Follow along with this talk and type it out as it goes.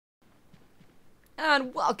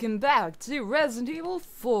And welcome back to Resident Evil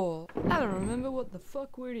 4. I don't remember what the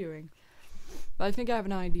fuck we're doing, but I think I have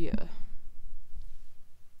an idea.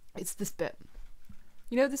 It's this bit.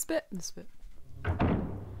 You know this bit? This bit.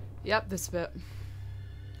 Yep, this bit.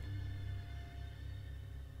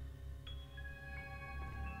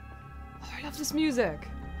 Oh, I love this music.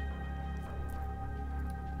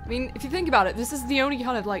 I mean, if you think about it, this is the only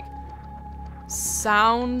kind of, like,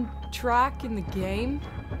 soundtrack in the game.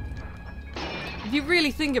 If you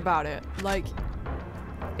really think about it, like,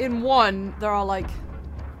 in one, there are, like,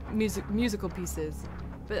 musical pieces.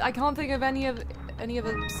 But I can't think of any of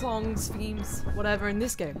the songs, themes, whatever in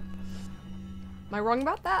this game. Am I wrong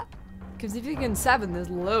about that? Because if you think in 7, there's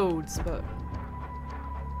loads, but...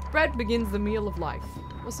 Bread begins the meal of life.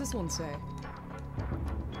 What's this one say?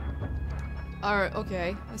 Alright,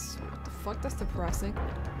 okay. What the fuck? That's depressing.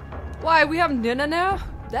 Why, we having dinner now?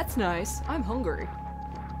 That's nice. I'm hungry.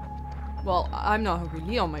 Well, I'm not hungry.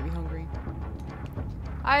 Leon might be hungry.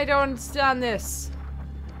 I don't understand this.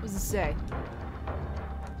 What does it say?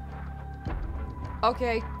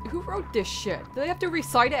 Okay, who wrote this shit? Do they have to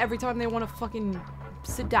recite it every time they want to fucking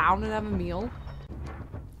sit down and have a meal?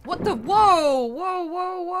 What the— whoa! Whoa,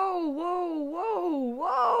 whoa, whoa, whoa, whoa,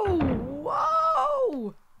 whoa,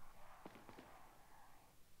 whoa!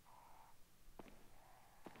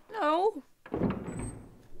 No.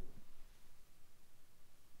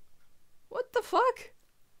 What the fuck?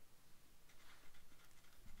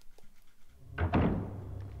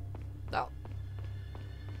 Oh.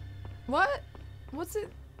 What? What's it?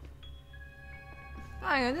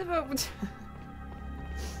 Hang on,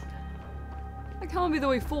 that can't be the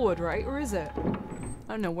way forward, right? Or is it? I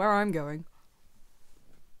don't know where I'm going.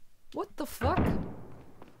 What the fuck?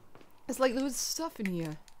 It's like there was stuff in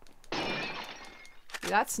here.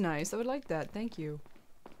 That's nice. I would like that. Thank you.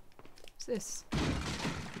 What's this?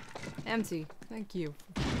 Empty. Thank you.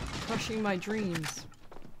 Crushing my dreams.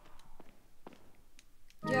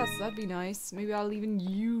 Yes, that'd be nice. Maybe I'll even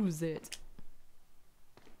use it.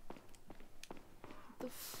 What the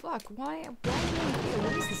fuck? Why am I here?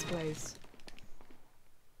 What is this place?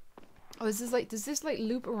 Oh, is this like— does this like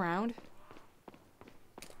loop around?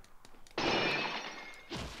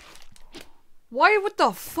 Why— what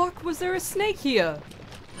the fuck? Was there a snake here?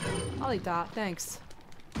 I'll eat that, thanks.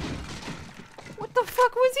 What the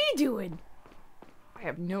fuck was he doing? I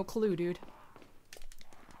have no clue, dude.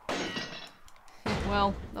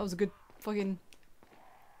 Well, that was a good fucking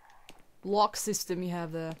lock system you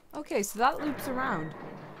have there. Okay, so that loops around.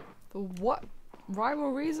 For what rhyme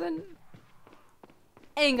or reason?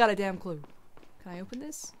 Ain't got a damn clue. Can I open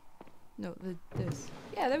this? No, this.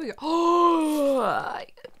 Yeah, there we go. Oh, I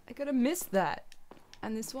could have missed that.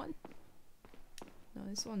 And this one? No,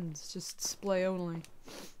 this one's just display only.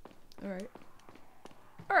 Alright.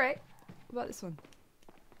 Alright. What about this one?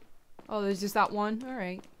 Oh, there's just that one?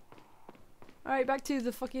 Alright. Alright, back to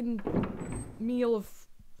the fucking meal of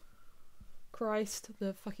Christ.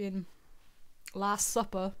 The fucking Last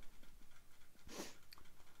Supper.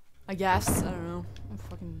 I guess. I don't know. I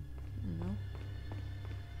don't know.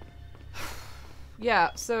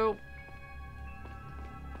 Yeah, so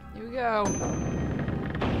here we go.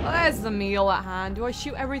 Well, there's the meal at hand. Do I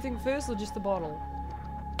shoot everything first or just the bottle?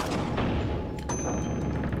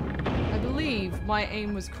 I believe my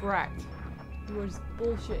aim was correct. It was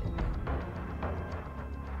bullshitting me.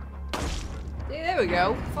 Yeah, there we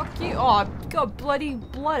go. Fuck you. Oh, I've got bloody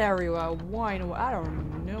blood everywhere. Wine. I don't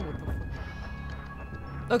even know what the fuck.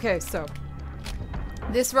 Okay, so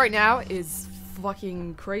this right now is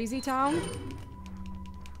fucking crazy town.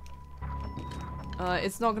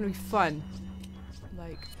 It's not gonna be fun.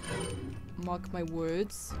 Like, mark my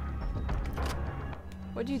words.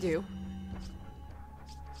 What'd you do?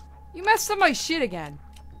 You messed up my shit again.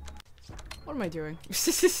 What am I doing?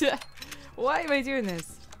 Why am I doing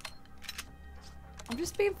this? I'm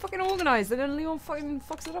just being fucking organized and then Leon fucking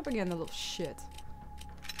fucks it up again, the little shit.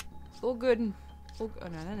 All good and... oh,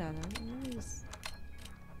 no.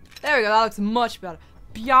 There we go, that looks much better.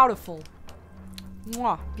 Beautiful.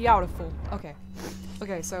 Mwah, beautiful. Okay.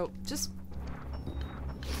 Okay, so just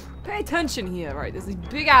pay attention here, right? There's a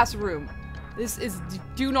big ass room. This is—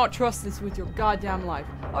 do not trust this with your goddamn life.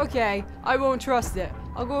 Okay, I won't trust it.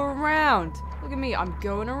 I'll go around. Look at me, I'm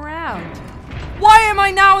going around. Why am I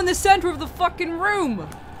now in the center of the fucking room?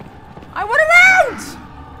 I went around!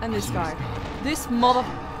 And this guy. This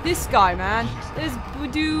guy, man. There's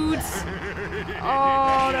dudes.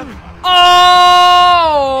 Oh, no. Oh!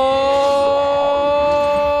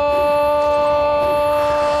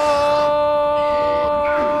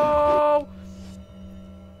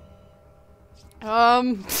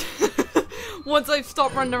 Once I've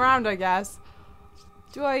stopped running around, I guess.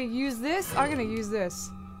 Do I use this? I'm gonna use this.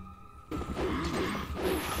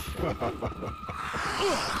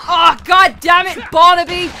 Oh, god damn it,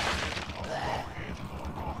 Barnaby!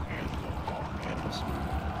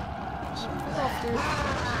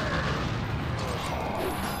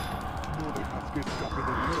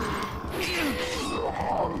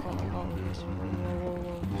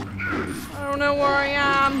 I don't know where I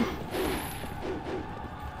am.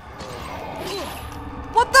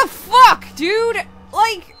 What the fuck, dude?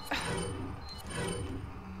 Like...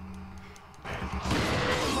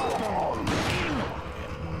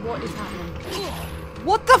 What is happening?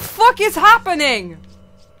 What the fuck is happening?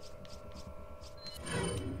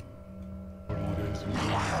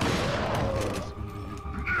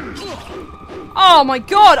 Oh my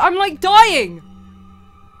god, I'm like dying!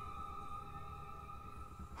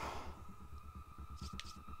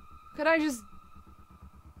 Could I just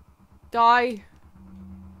die?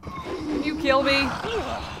 Can you kill me?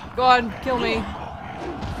 Go on, kill me.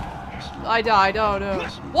 I died, oh no.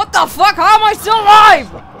 What the fuck? How am I still alive?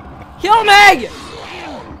 Kill me!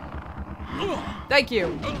 Thank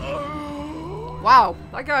you. Wow,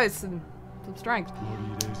 that guy has some strength.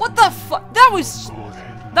 What the fuck? That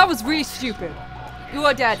was really stupid. You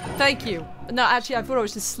are dead. Thank you. No, actually, I thought I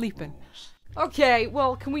was just sleeping. Okay,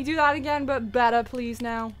 well, can we do that again, but better, please,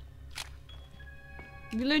 now?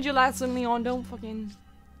 You learned your lesson, Leon. Don't fucking...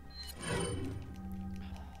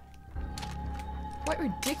 Quite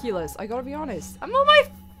ridiculous, I gotta be honest. I'm all my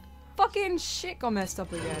fucking shit got messed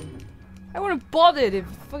up again. I wouldn't have bothered if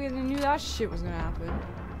fucking knew that shit was gonna happen.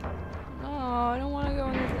 No, I don't wanna go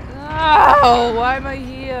in this. No! Why am I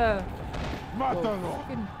here? Whoa,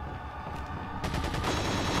 fucking...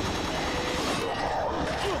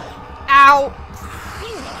 Ow!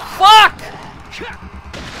 Fuck!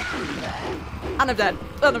 And I'm dead.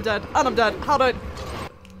 And I'm dead. And I'm dead. How do I...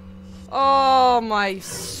 Oh my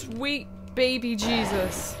sweet baby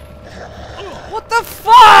Jesus. What the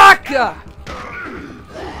fuck?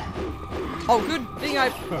 Oh, good thing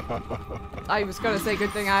I was gonna say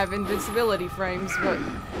good thing I have invincibility frames, but...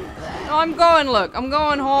 No, I'm going, look. I'm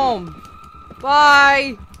going home.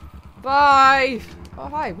 Bye. Bye. Oh,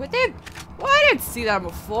 hi. What did... Well, I didn't see that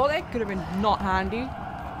before. That could have been not handy.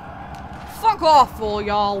 Fuck off, all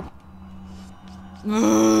y'all.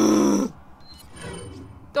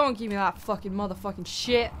 Don't give me that fucking motherfucking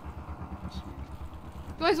shit.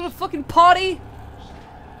 You guys want a fucking party?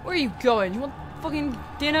 Where are you going? You want fucking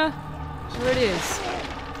dinner? There it is.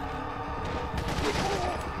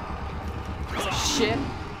 Piece of shit.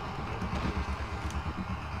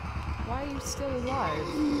 Why are you still alive?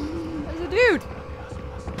 There's a dude!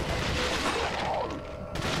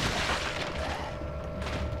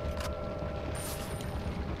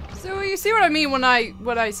 So you see what I mean when I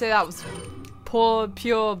say that was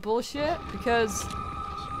pure bullshit? Because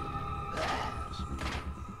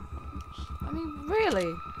I mean,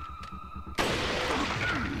 really?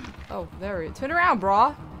 Oh, there it is. Turn around,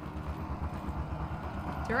 brah.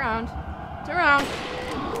 Turn around. Turn around.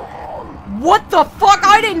 What the fuck?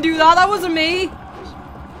 I didn't do that. That wasn't me.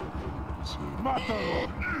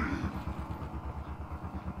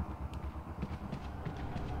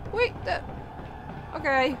 Wait.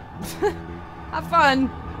 Okay. Have fun.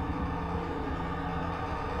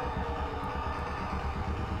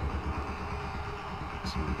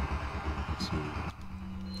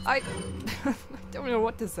 I don't know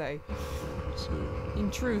what to say. In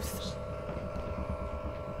truth.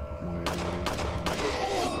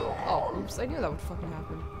 Oh, oops, I knew that would fucking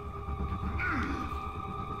happen.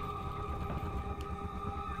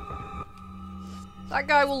 That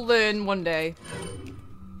guy will learn one day.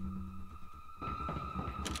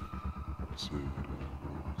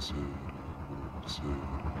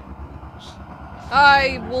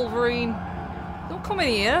 Hi, Wolverine. Don't come in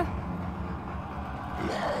here.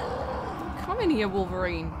 Don't come in here,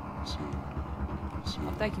 Wolverine.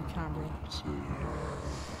 Oh, thank you, camera.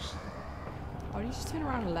 Oh, you just turned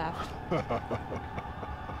around and left.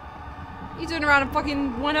 He turned around and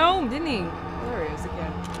fucking went home, didn't he? Oh, there he is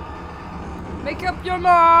again. Make up your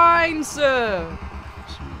mind, sir!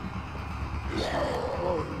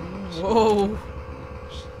 Whoa. Whoa.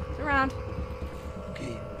 Turn around.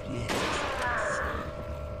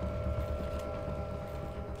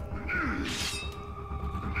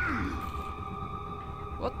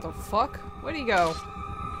 What the fuck? Where'd he go?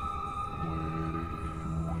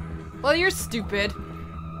 Well, you're stupid.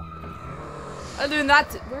 I'm doing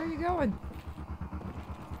that. Where are you going?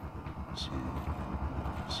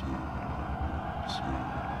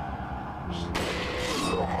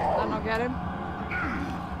 Did I not get him?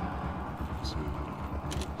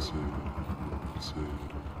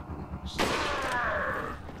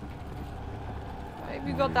 have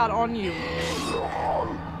you got that on you?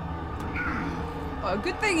 Oh,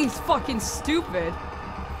 good thing he's fucking stupid.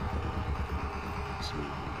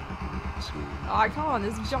 Oh, come on,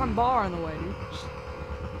 there's John Barr on the way, dude.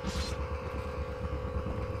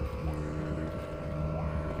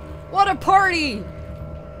 What a party!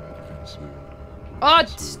 Oh,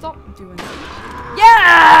 stop doing that.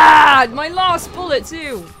 Yeah! My last bullet,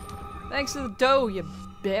 too! Thanks to the dough, you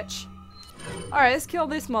bitch. Alright, let's kill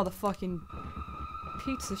this motherfucking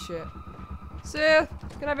pizza shit. Sir,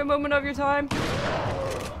 can I have a moment of your time?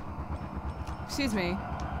 Excuse me.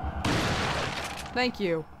 Thank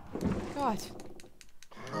you. God.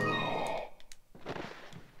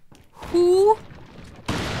 Who?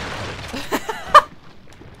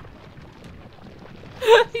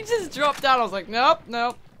 He just dropped down. I was like, nope,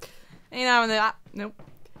 nope. Ain't having that. Nope.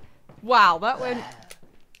 Wow, that went...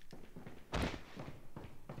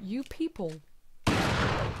 You people.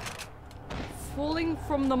 Falling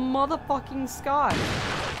from the motherfucking sky.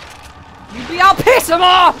 You be out pissing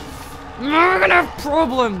off! We're gonna have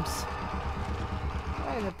problems!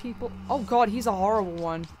 Hey, the people... Oh god, he's a horrible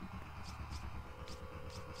one.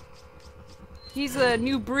 He's a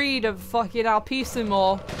new breed of fucking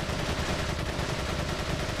Alpissimo.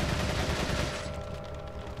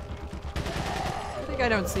 I think I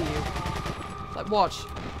don't see you. Like, watch.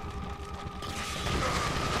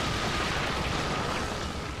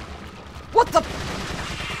 What the?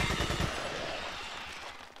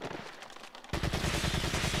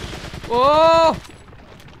 Whoa!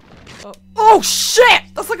 Oh shit!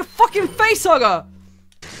 That's like a fucking facehugger!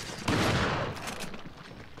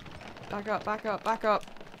 Back up, back up, back up.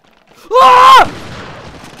 Ah!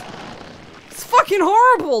 It's fucking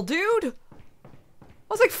horrible, dude! I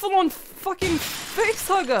was like full on fucking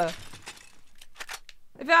facehugger.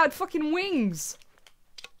 If it had fucking wings.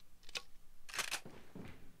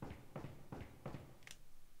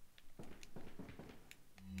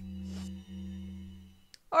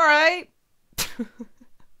 Alright.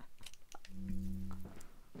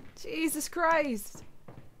 Jesus Christ.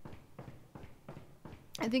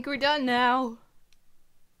 I think we're done now.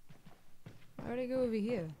 Why would I go over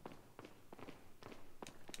here?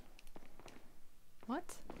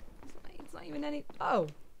 What? It's not even any... Oh.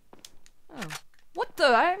 Oh. What the?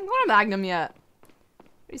 I haven't got a Magnum yet.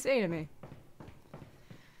 What are you saying to me?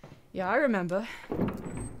 Yeah, I remember.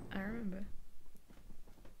 I remember.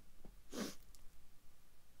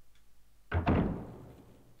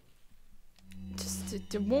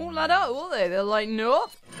 Just won't let up, will they? They're like,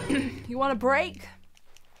 nope. You want a break?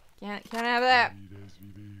 Can't have that.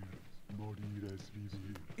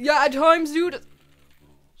 Yeah, at times, dude.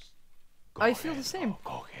 I feel the same.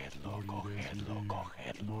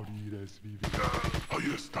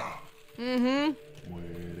 Mm-hmm.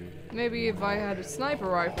 Maybe if I had a sniper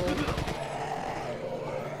rifle.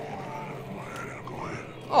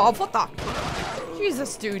 Oh, what the?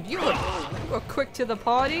 Jesus, dude, you were quick to the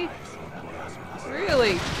party.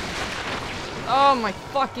 Really? Oh my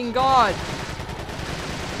fucking god.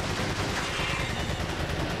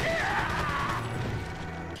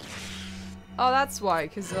 Oh, that's why,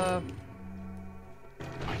 cause fuck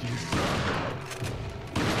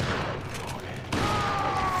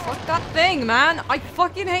that thing, man! I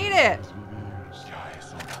fucking hate it!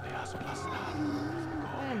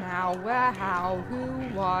 Where now? Where? How? Who?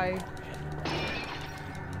 Why?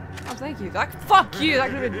 Oh, thank you. That- fuck you! That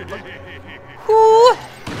could've been- who? Oh,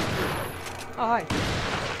 hi.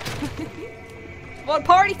 Want a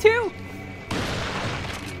party too?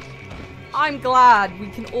 I'm glad we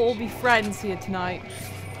can all be friends here tonight.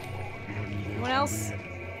 Anyone else?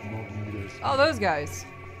 Oh, those guys.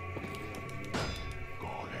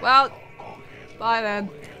 Well, bye then.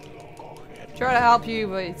 Try to help you,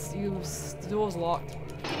 but it's the door's locked.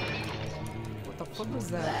 What the fuck was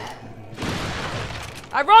that?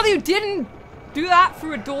 I'd rather you didn't do that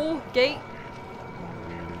through a door gate.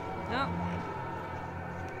 No.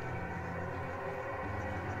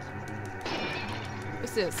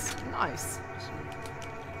 What's this? Nice.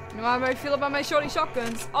 You know how I feel about my shorty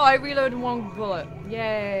shotguns? Oh, I reloaded one bullet.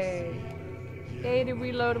 Yay. Yay to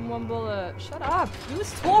reload in one bullet. Shut up.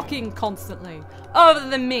 Who's talking constantly? Other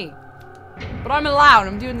than me. But I'm allowed.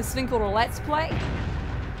 I'm doing this thing called a Let's Play.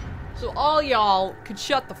 So all y'all could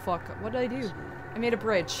shut the fuck up. What did I do? I made a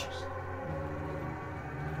bridge.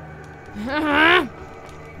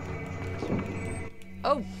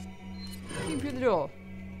 Oh. Came through the door.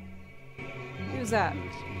 Who's that?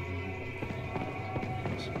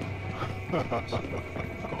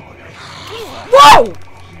 Whoa!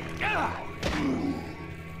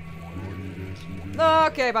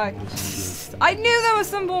 Okay, bye. I knew there was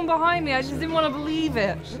someone behind me, I just didn't want to believe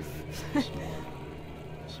it.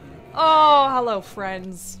 Oh, hello,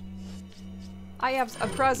 friends. I have a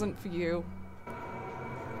present for you.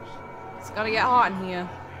 It's gotta get hot in here.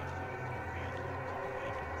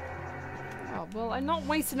 Oh, well, I'm not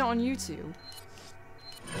wasting it on you two.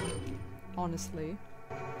 Honestly.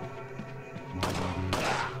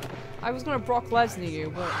 I was gonna Brock Lesnar you,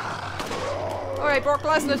 but... Alright, Brock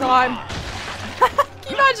Lesnar time!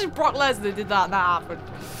 Can you imagine if Brock Lesnar did that and that happened?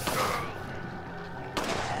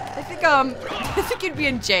 I think you'd be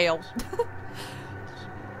in jail.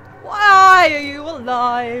 Why are you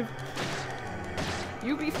alive?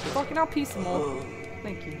 You be fucking out peaceful.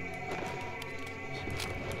 Thank you.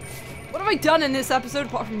 What have I done in this episode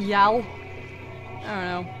apart from yell? I don't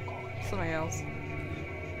know. Something else.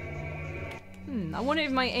 I wonder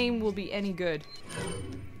if my aim will be any good.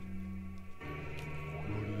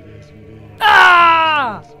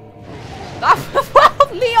 Ah!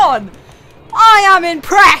 Well, Leon! I am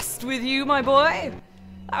impressed with you, my boy!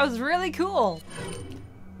 That was really cool.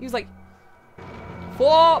 He was like,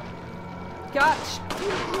 4, catch.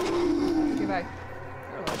 Okay, bye.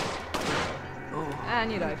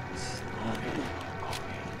 And you died.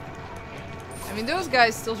 I mean, those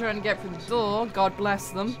guys still trying to get through the door. God bless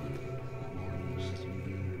them.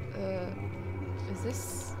 Is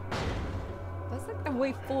this... That's like the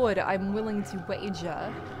way forward I'm willing to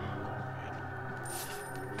wager.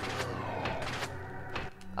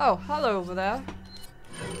 Oh, hello over there.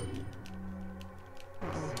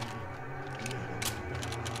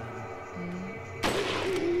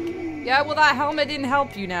 Yeah, well that helmet didn't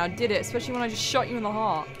help you now, did it? Especially when I just shot you in the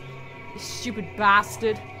heart. You stupid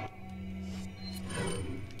bastard.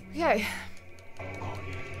 Okay.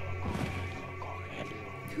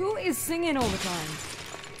 Who is singing all the time?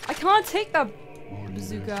 I can't take that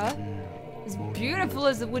bazooka. As beautiful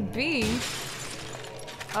as it would be.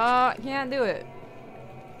 Can't do it.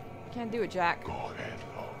 Can't do it, Jack.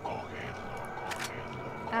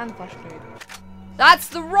 And flash grenade. That's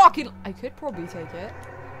the rocket! I could probably take it.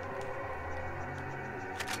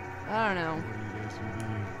 I don't know.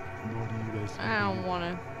 I don't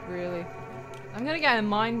wanna, really. I'm gonna get a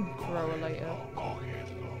mine thrower later.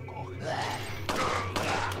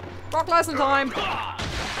 Brock Lesnar time!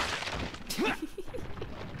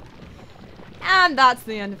 And that's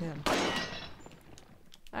the end of him.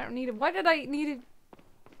 I don't need it. Why did I need it?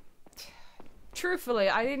 Truthfully,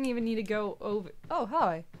 I didn't even need to go over. Oh,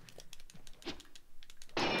 hi.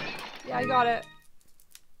 Yeah, I got it.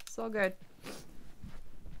 It's all good.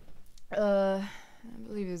 I don't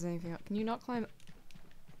believe there's anything else. Can you not climb? Are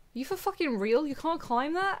you for fucking real? You can't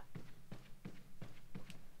climb that?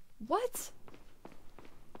 What?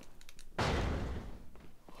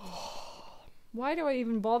 Why do I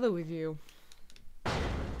even bother with you? I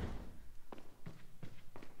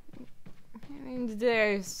mean,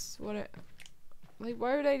 today's what it. Like,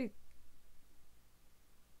 why would I?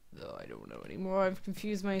 Oh, I don't know anymore. I've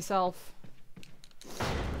confused myself.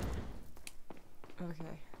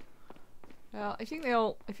 Okay. Well, I think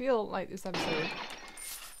I feel like this episode.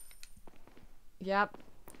 Yep.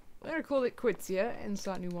 I'm gonna call it quits here and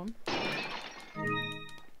start a new one.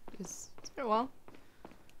 It's been a while.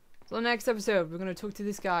 So the next episode, we're gonna talk to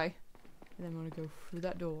this guy. And then we're gonna go through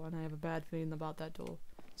that door. And I have a bad feeling about that door.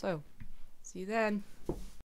 So, see you then.